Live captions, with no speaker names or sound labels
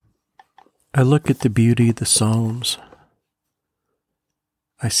I look at the beauty of the Psalms.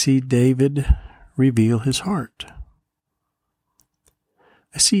 I see David reveal his heart.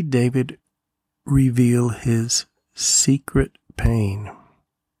 I see David reveal his secret pain.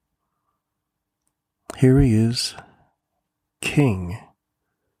 Here he is, king.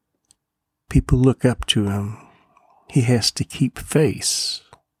 People look up to him. He has to keep face.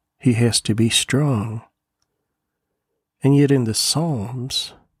 He has to be strong. And yet in the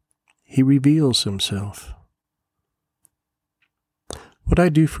Psalms, he reveals himself. What I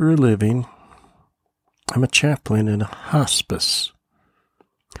do for a living, I'm a chaplain in a hospice.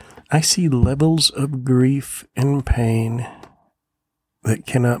 I see levels of grief and pain that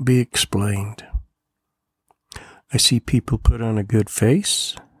cannot be explained. I see people put on a good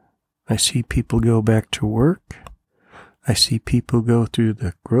face. I see people go back to work. I see people go through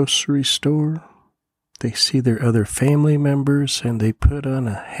the grocery store. They see their other family members and they put on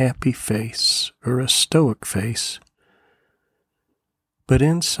a happy face or a stoic face. But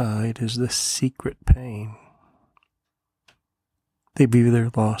inside is the secret pain. They've either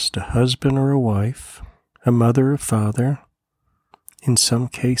lost a husband or a wife, a mother or father. In some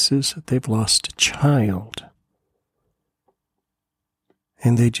cases, they've lost a child.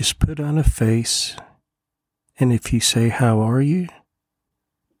 And they just put on a face, and if you say, "How are you?"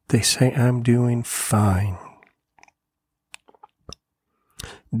 they say, "I'm doing fine."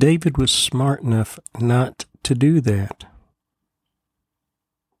 David was smart enough not to do that.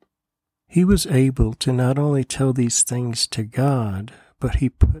 He was able to not only tell these things to God, but he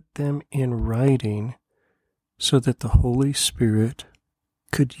put them in writing so that the Holy Spirit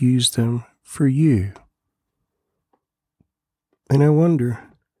could use them for you. And I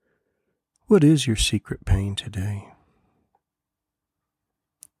wonder, what is your secret pain today?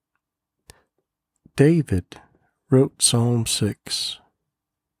 David wrote Psalm 6.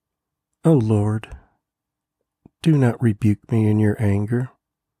 "O Lord, do not rebuke me in your anger,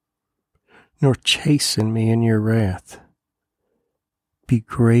 nor chasten me in your wrath. Be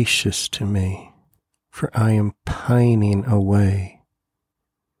gracious to me, for I am pining away.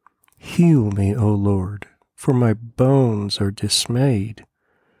 Heal me, O Lord, for my bones are dismayed,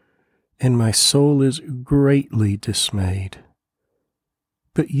 and my soul is greatly dismayed.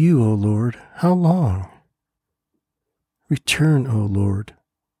 But you, O Lord, how long? Return, O Lord,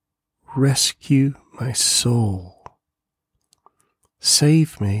 rescue my soul.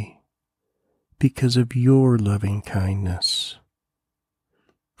 Save me because of your loving kindness.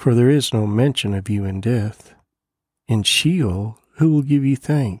 For there is no mention of you in death. In Sheol, who will give you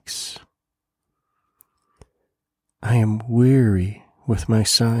thanks? I am weary with my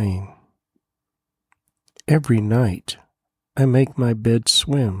sighing. Every night I make my bed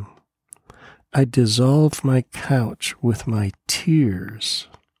swim. I dissolve my couch with my tears.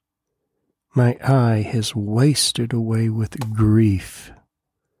 My eye has wasted away with grief.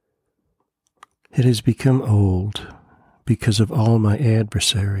 It has become old because of all my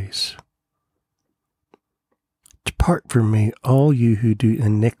adversaries. Depart from me, all you who do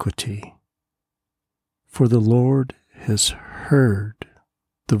iniquity, for the Lord has heard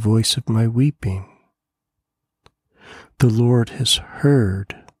the voice of my weeping. The Lord has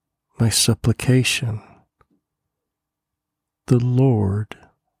heard my supplication. The Lord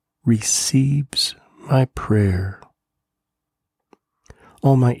receives my prayer.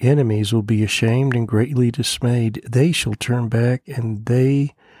 All my enemies will be ashamed and greatly dismayed. They shall turn back, and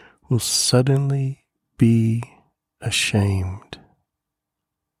they will suddenly be ashamed.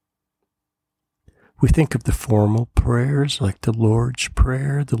 We think of the formal prayers like the Lord's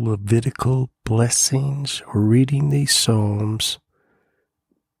Prayer, the Levitical blessings, or reading these Psalms.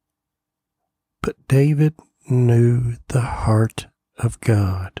 But David knew the heart of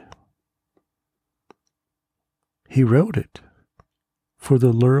God. He wrote it, "For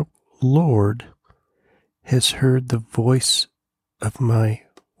the Lord has heard the voice of my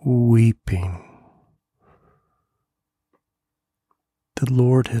weeping. The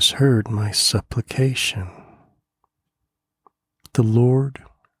Lord has heard my supplication. The Lord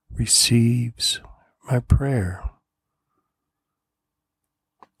receives my prayer."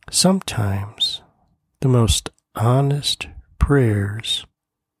 Sometimes the most honest prayers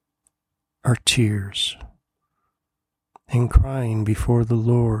are tears and crying before the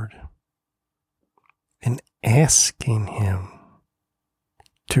Lord and asking Him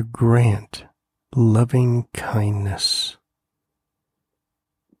to grant loving kindness.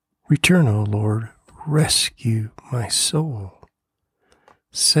 Return, O Lord, rescue my soul.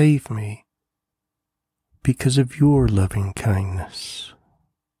 Save me because of your loving kindness.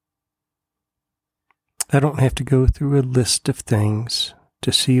 I don't have to go through a list of things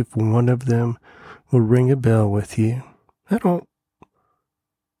to see if one of them will ring a bell with you.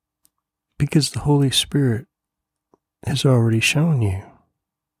 Because the Holy Spirit has already shown you.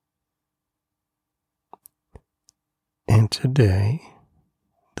 And today,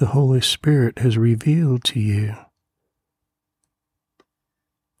 the Holy Spirit has revealed to you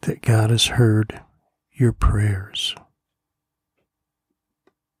that God has heard your prayers.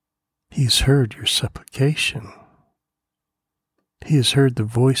 He's heard your supplication. He has heard the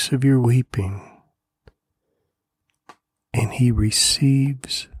voice of your weeping. And He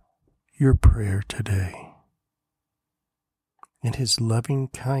receives your prayer today. And His loving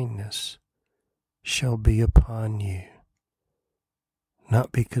kindness shall be upon you,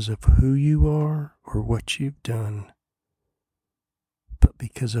 not because of who you are or what you've done, but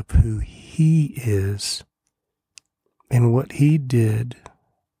because of who He is and what He did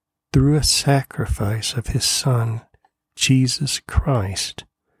through a sacrifice of His Son, Jesus Christ,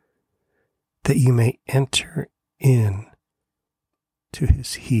 that you may enter in to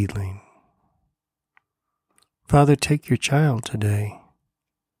His healing. Father, take your child today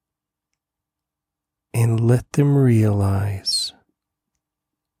and let them realize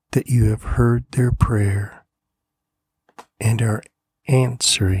that you have heard their prayer and are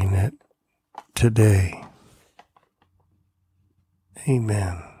answering it today.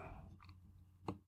 Amen.